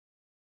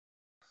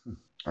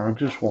I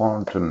just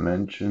wanted to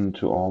mention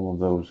to all of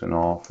those in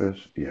office,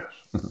 yes,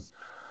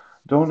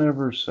 don't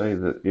ever say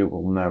that it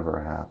will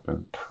never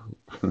happen,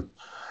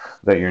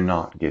 that you're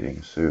not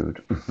getting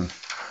sued,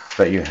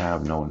 that you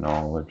have no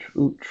knowledge.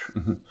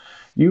 Ooch.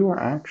 You are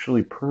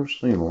actually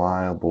personally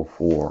liable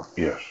for,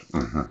 yes,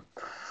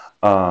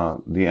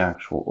 the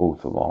actual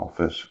oath of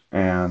office.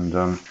 And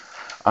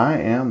I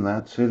am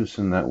that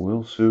citizen that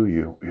will sue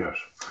you, yes.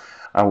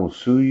 I will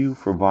sue you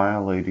for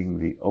violating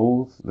the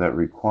oath that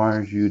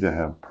requires you to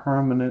have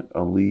permanent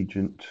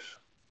allegiance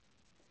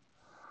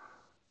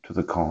to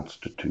the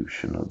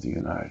Constitution of the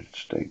United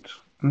States.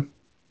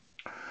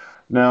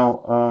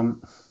 Now,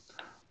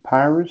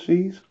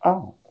 piracies,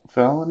 oh,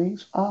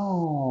 felonies,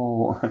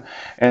 oh,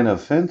 and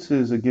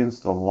offenses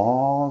against the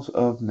laws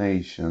of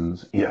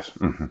nations, yes.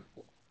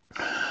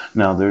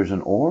 Now, there's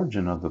an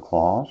origin of the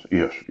clause,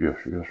 yes, yes,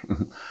 yes.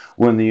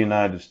 When the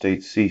United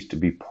States ceased to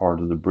be part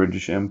of the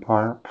British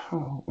Empire,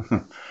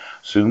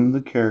 assumed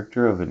the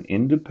character of an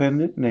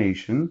independent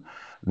nation,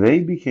 they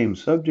became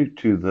subject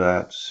to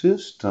that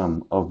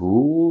system of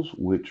rules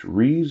which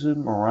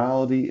reason,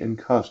 morality, and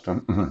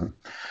custom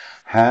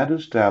had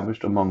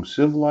established among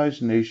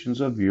civilized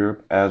nations of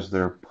Europe as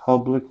their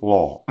public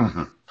law.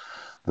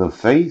 The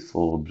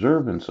faithful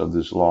observance of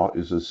this law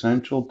is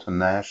essential to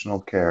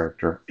national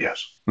character.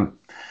 Yes.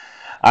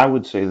 I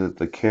would say that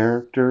the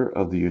character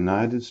of the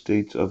United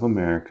States of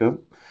America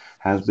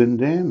has been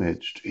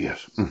damaged.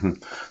 Yes.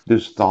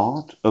 This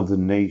thought of the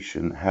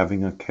nation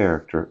having a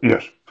character.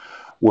 Yes,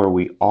 where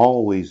we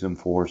always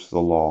enforce the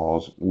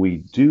laws. We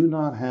do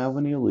not have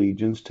any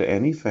allegiance to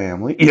any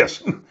family.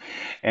 Yes.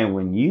 And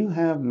when you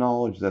have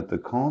knowledge that the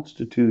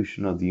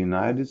Constitution of the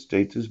United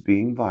States is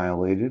being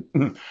violated,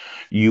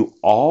 you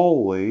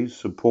always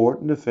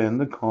support and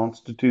defend the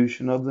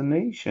Constitution of the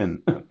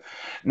nation.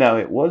 Now,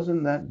 it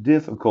wasn't that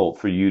difficult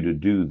for you to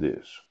do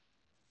this,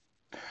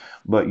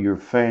 but your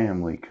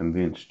family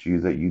convinced you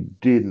that you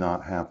did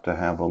not have to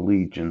have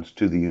allegiance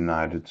to the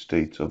United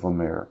States of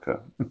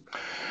America.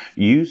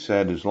 You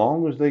said, as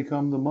long as they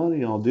come the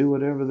money, I'll do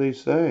whatever they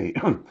say.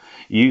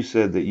 You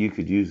said that you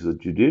could use the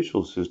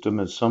judicial system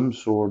as some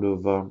sort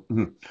of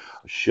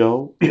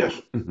show. Yes.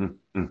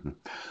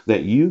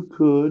 That you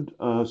could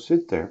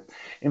sit there.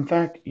 In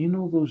fact, you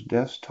know those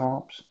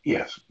desktops?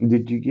 Yes.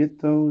 Did you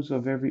get those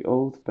of every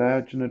oath,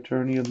 badge, and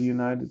attorney of the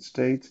United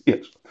States?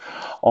 Yes.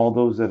 All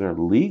those that are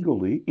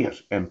legally,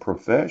 yes, and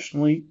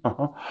professionally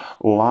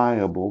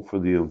liable for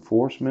the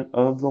enforcement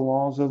of the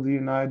laws of the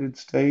United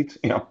States.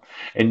 Yeah.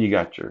 And you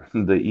got your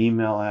the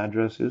email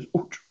addresses,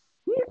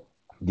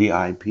 the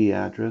IP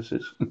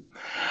addresses.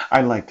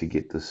 I like to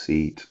get the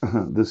seat,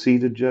 the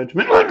seat of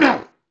judgment.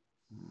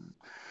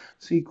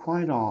 See,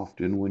 quite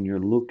often when you're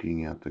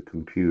looking at the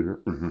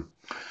computer,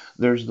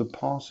 there's the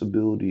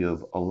possibility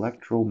of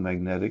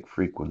electromagnetic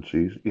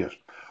frequencies, yes,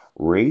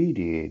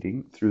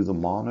 radiating through the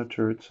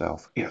monitor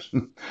itself. Yes.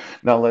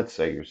 Now, let's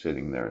say you're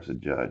sitting there as a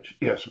judge.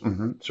 Yes.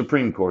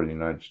 Supreme Court of the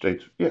United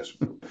States. Yes.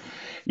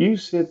 You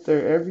sit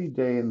there every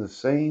day in the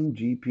same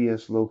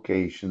GPS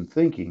location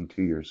thinking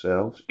to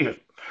yourselves, yes,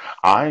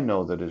 I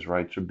know that his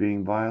rights are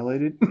being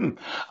violated.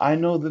 I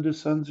know that his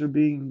sons are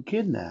being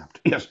kidnapped.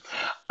 Yes,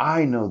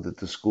 I know that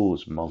the school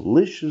is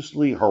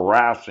maliciously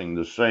harassing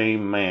the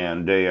same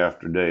man day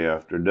after day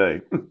after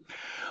day.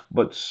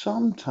 But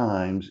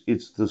sometimes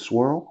it's the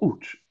swirl.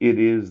 Ooch. It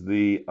is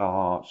the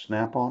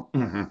snap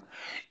on.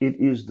 It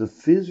is the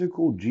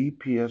physical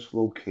GPS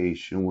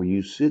location where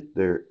you sit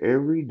there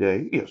every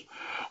day. Yes,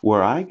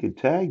 where I could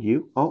tag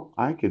you. Oh,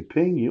 I could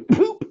ping you.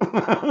 Poop.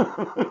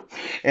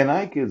 And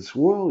I could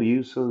swirl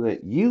you so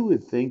that you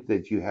would think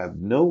that you have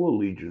no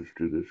allegiance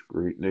to this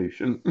great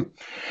nation.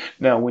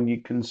 Now, when you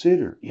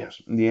consider,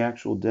 yes, the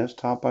actual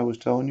desktop I was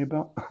telling you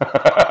about,